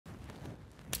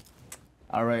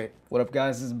All right, what up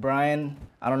guys, this is Brian.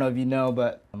 I don't know if you know,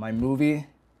 but my movie,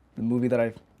 the movie that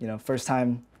I, first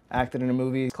time acted in a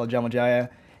movie, it's called Jamba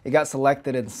Juice. It got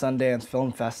selected in Sundance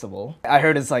Film Festival. I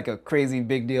heard it's like a crazy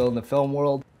big deal in the film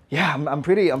world. Yeah, I'm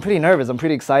pretty nervous, I'm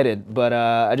pretty excited, but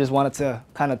I just wanted to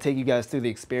kind of take you guys through the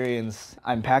experience.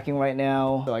 I'm packing right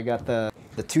now, so I got the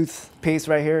toothpaste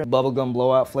right here, bubblegum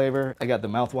blowout flavor. I got the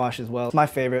mouthwash as well. It's my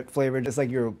favorite flavor, just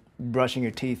like you're brushing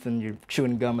your teeth and you're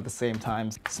chewing gum at the same time.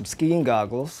 Some skiing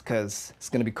goggles, because it's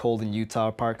gonna be cold in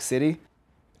Utah, Park City.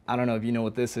 I don't know if you know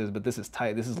what this is, but this is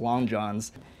tight. This is long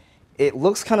johns. It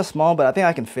looks kind of small, but I think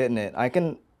I can fit in it. I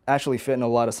can actually fit in a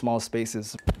lot of small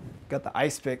spaces. Got the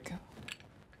ice pick.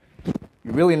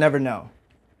 You really never know.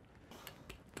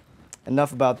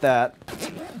 Enough about that.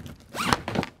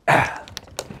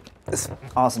 This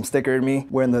awesome sticker of me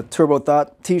wearing the Turbo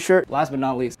Thought t-shirt. Last but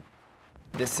not least,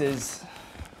 this is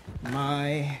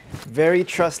my very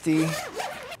trusty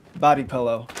body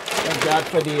pillow. Thank God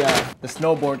for the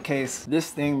snowboard case. This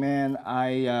thing, man,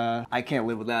 I can't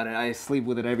live without it. I sleep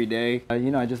with it every day.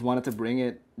 I just wanted to bring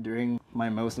it during my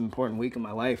most important week of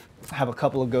my life. I have a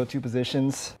couple of go-to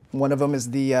positions. One of them is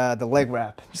the leg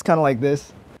wrap, just kind of like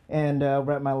this, and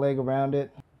wrap my leg around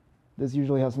it. This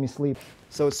usually helps me sleep.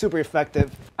 So it's super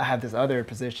effective. I have this other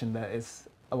position that is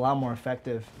a lot more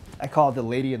effective. I call it the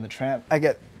Lady and the Tramp. I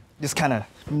get just kind of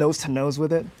nose to nose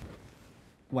with it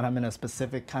when I'm in a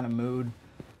specific kind of mood.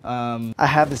 I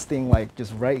have this thing like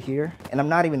just right here, and I'm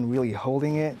not even really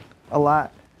holding it a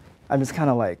lot. I'm just kind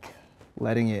of like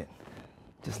letting it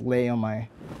just lay on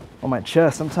my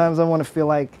chest. Sometimes I want to feel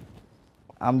like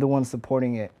I'm the one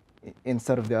supporting it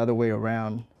instead of the other way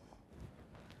around.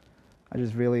 I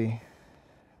just really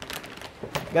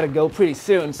gotta go pretty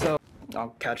soon, so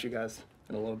I'll catch you guys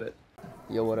in a little bit.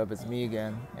 Yo, what up? It's me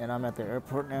again, and I'm at the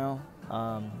airport now.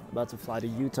 About to fly to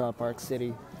Utah, Park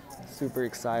City. Super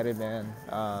excited, man.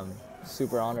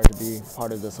 Super honored to be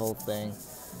part of this whole thing.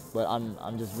 But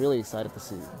I'm just really excited to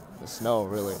see the snow,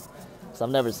 really. So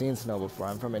I've never seen snow before.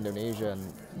 I'm from Indonesia,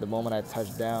 and the moment I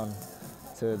touched down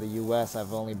to the US,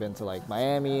 I've only been to like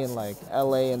Miami and like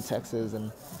LA and Texas and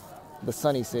the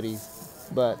sunny cities.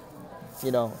 But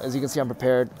as you can see, I'm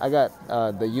prepared. I got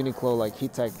the Uniqlo like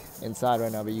heat tech inside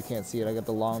right now, but you can't see it. I got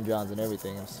the long johns and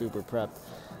everything. I'm super prepped.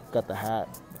 Got the hat,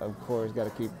 of course.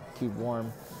 Got to keep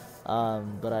warm.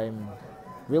 But I'm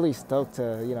really stoked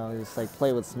to just like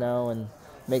play with snow and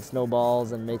make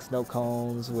snowballs and make snow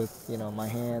cones with my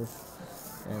hands,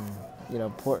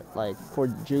 and pour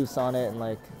juice on it and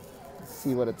like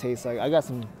see what it tastes like. I got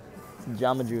some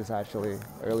Jamba Juice actually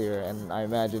earlier, and I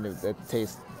imagine it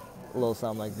tastes a little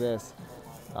something like this.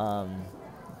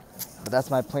 But that's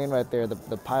my plane right there.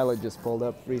 The pilot just pulled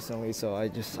up recently, so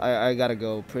I gotta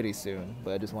go pretty soon.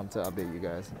 But I just wanted to update you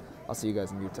guys. I'll see you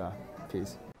guys in Utah.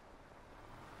 Peace.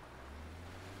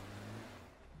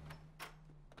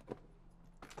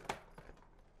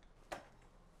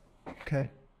 Okay.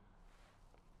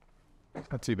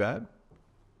 Not too bad.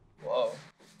 Whoa.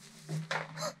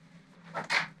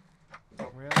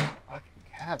 Really fucking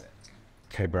cabin.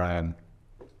 Okay, Brian.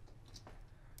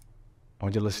 I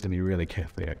want you to listen to me really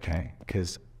carefully, okay?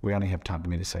 Because we only have time for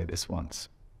me to say this once.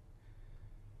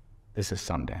 This is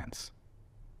Sundance.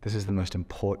 This is the most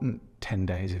important 10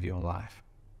 days of your life.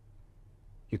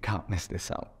 You can't mess this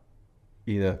up,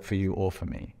 either for you or for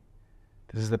me.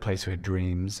 This is the place where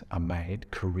dreams are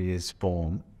made, careers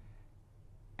form,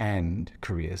 and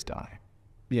careers die.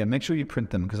 Yeah, make sure you print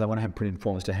them, because I want to have printed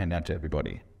forms to hand out to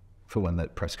everybody for when the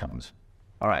press comes.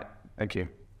 All right, thank you.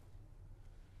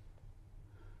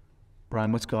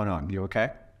 Brian, what's going on? You okay?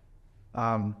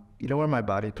 You know where my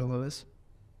body pillow is?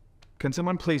 Can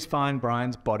someone please find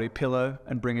Brian's body pillow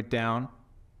and bring it down?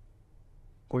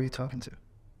 Who are you talking to?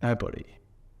 Nobody.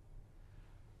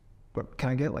 Can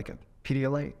I get like a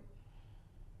Pedialyte?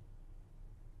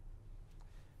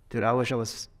 Dude, I wish I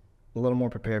was a little more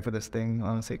prepared for this thing,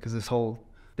 honestly, because this whole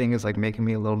thing is like making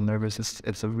me a little nervous.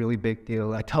 It's a really big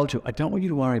deal. I told you, I don't want you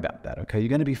to worry about that, okay? You're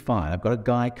going to be fine. I've got a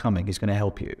guy coming. He's going to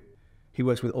help you. He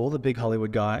works with all the big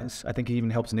Hollywood guys. I think he even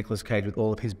helps Nicolas Cage with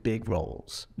all of his big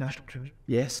roles. National Treasure?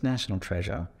 Yes, National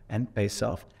Treasure, and Face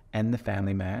Off, and The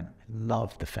Family Man. I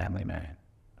love The Family Man.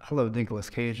 I love Nicolas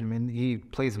Cage. I mean, he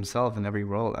plays himself in every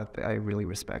role. I really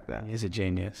respect that. He's a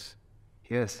genius.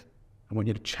 He is. I want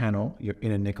you to channel your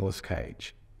inner Nicolas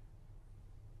Cage.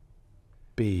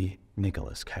 Be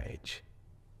Nicolas Cage.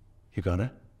 You got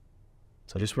it?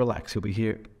 So just relax. He'll be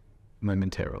here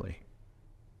momentarily.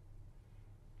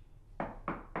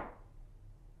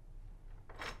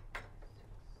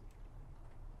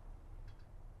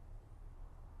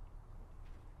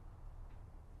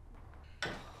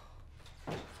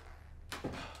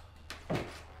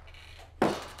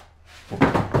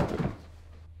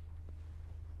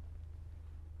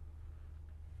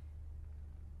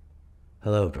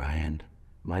 Hello, Brian.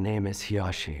 My name is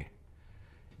Hiyashi.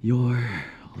 Your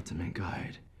ultimate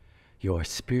guide. Your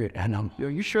spirit animal. Yo,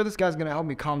 you sure this guy's gonna help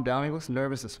me calm down? He looks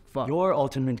nervous as fuck. Your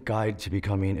ultimate guide to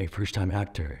becoming a first-time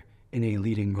actor in a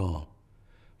leading role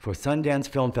for Sundance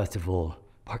Film Festival,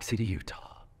 Park City,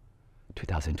 Utah.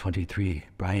 2023,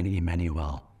 Brian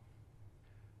Emanuel.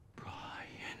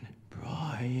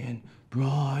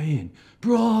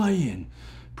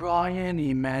 Brian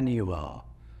Emanuel.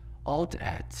 Alt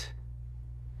et.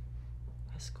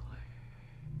 Esquire.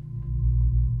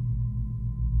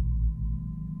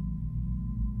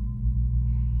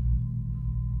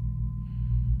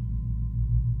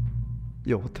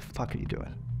 Yo, what the fuck are you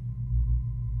doing?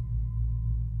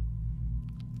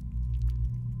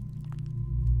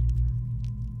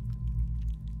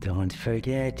 Don't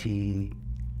forget,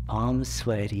 I'm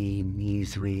sweaty,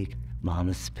 knees weak,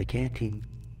 mama's spaghetti.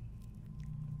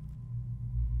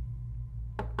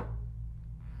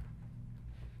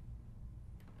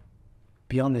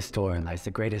 Beyond this door lies the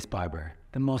greatest barber,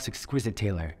 the most exquisite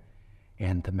tailor,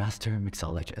 and the master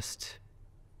mixologist.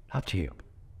 Up to you.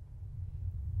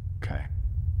 Okay.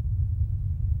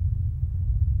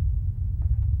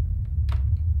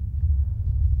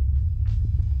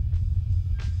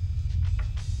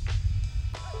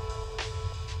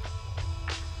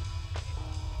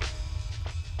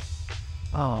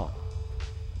 Oh.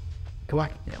 Come on.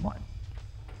 Yeah, come on.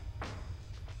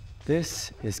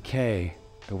 This is Kay,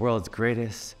 the world's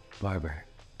greatest barber.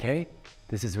 Kay,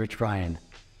 this is Rich Brian,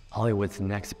 Hollywood's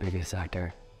next biggest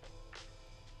actor.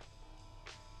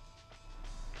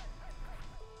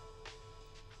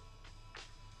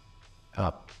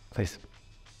 Up, please.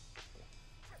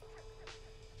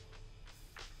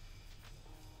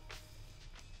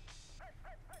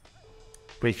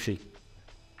 Brief sheet.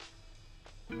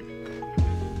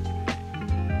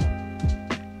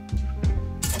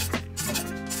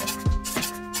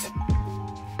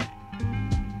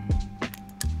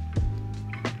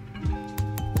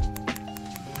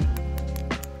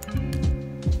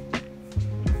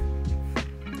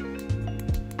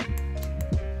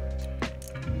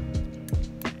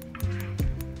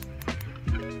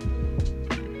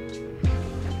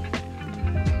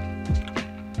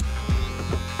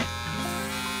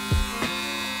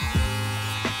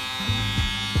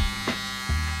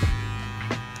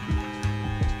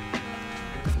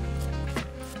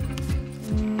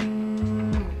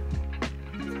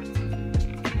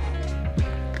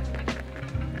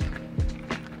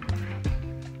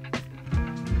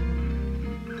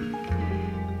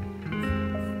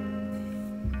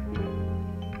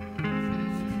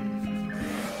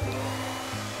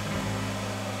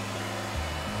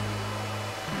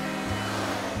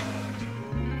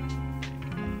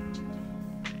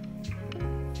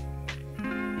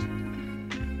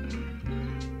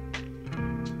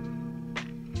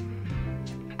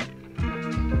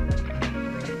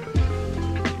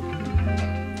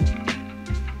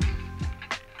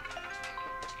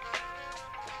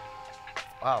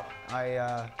 Wow,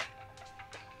 I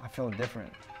feel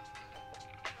different.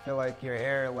 I feel like your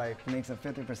hair makes up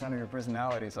 50% of your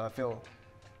personality, so I feel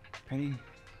pretty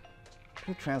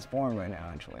transformed right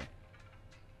now, actually.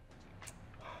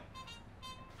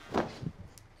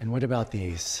 And what about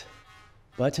these?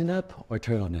 Button-up or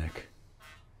turtleneck?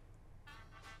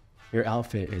 Your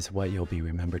outfit is what you'll be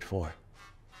remembered for.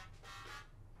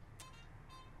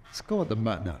 Let's go with the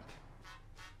button-up.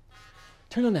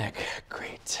 Turtleneck,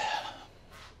 great.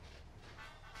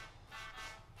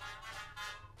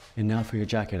 And now for your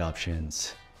jacket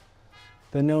options.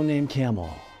 The no-name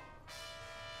camel.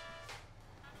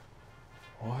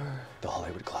 Or the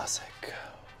Hollywood classic,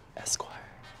 Esquire.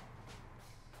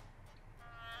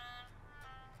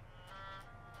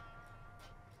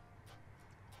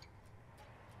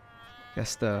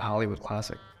 Guess the Hollywood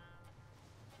classic.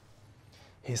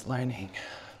 He's learning.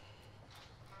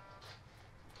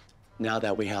 Now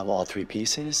that we have all three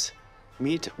pieces,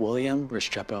 meet William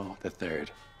Restrepo III,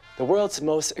 the world's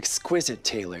most exquisite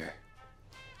tailor.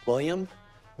 William,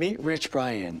 meet Rich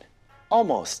Brian.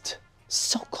 Almost,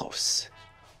 so close.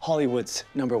 Hollywood's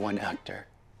 #1 actor.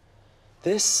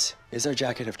 This is our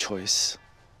jacket of choice.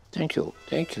 Thank you,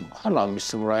 thank you. Hello,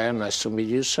 Mr. Brian, nice to meet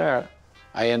you, sir.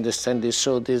 I understand this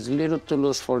suit is a little too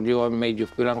loose for you and made you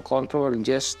feel uncomfortable.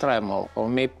 Just try more for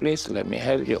me, please. Let me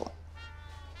help you.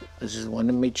 I just want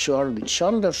to make sure the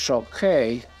shoulders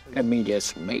okay. Let me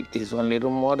just make this one a little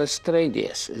more straight.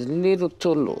 Yes, it's a little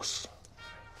too loose.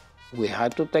 We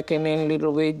had to take it in a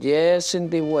little bit, just in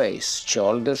the waist.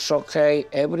 Shoulders okay,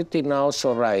 everything else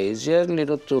all right. It's just a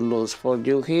little too loose for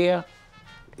you here.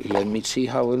 Let me see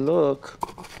how it look.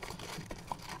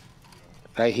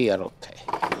 Right here, okay.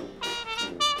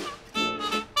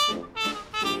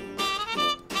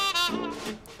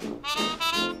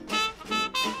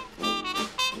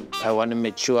 I want to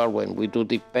make sure when we do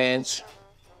the pants,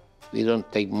 we don't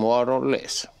take more or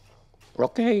less.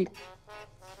 Okay.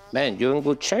 Man, you're in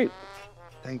good shape.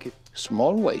 Thank you.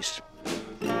 Small waist.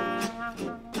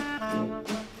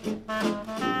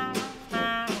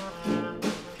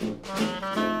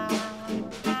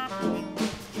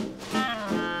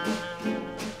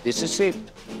 This is it.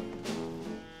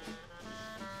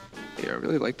 Yeah, I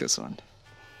really like this one.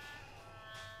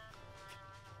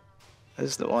 This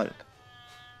is the one.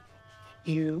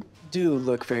 You do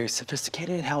look very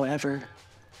sophisticated, however,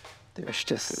 there's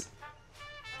just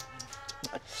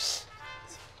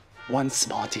one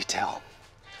small detail.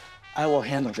 I will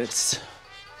handle this.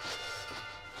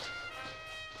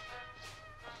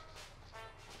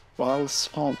 One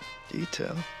small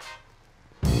detail.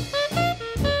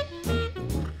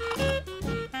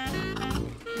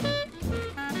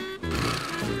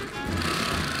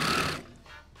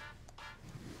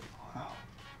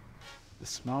 The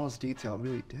smallest detail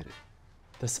really did it.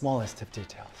 The smallest of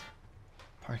details.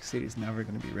 Park City's never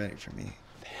gonna be ready for me.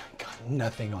 I've got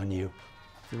nothing on you.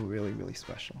 I feel really, really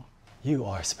special. You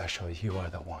are special. You are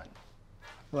the one.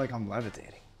 I feel like I'm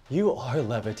levitating. You are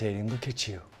levitating. Look at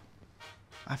you.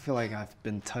 I feel like I've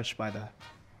been touched by the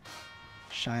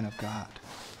shine of God.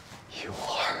 You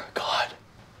are God.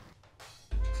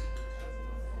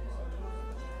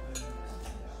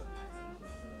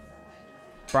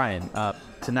 Brian,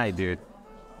 tonight, dude,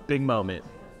 big moment,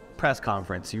 press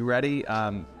conference. You ready?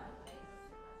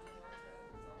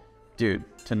 Dude,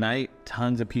 tonight,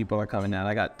 tons of people are coming out.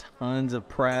 I got tons of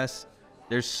press.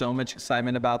 There's so much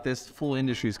excitement about this. Full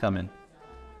industry's coming.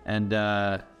 And,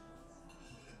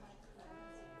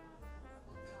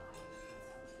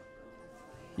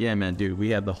 yeah, man, dude, we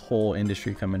have the whole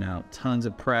industry coming out. Tons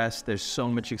of press. There's so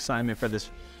much excitement for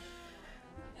this.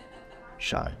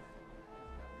 Sean,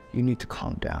 you need to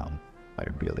calm down, my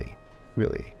really,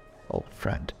 really old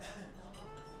friend.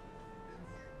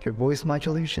 Your voice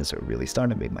modulations are really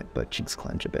starting to make my butt cheeks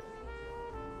clench a bit.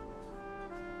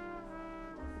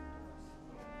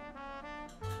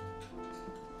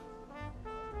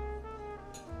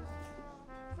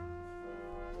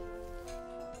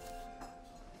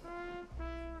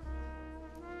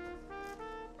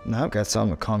 Now I've got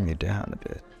something to calm you down a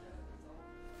bit.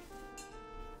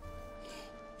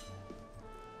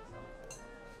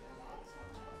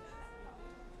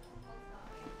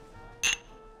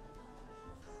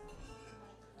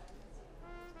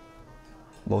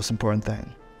 Most important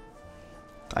thing,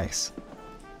 ice.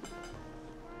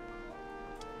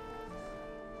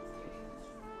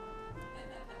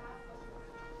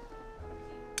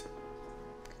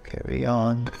 Carry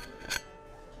on,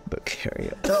 but carry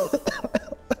on.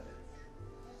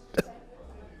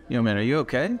 Yo, man, are you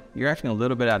okay? You're acting a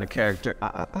little bit out of character.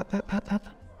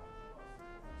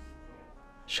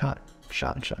 Shot.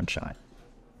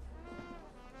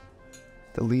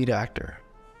 The lead actor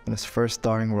in his first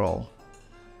starring role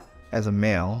as a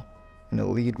male in a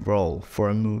lead role for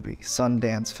a movie,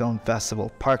 Sundance Film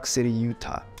Festival, Park City,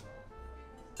 Utah.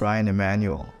 Brian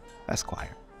Emanuel,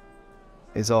 Esquire,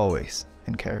 is always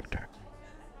in character.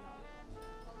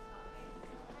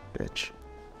 Bitch.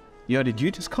 Yo, did you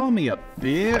just call me a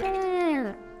bitch?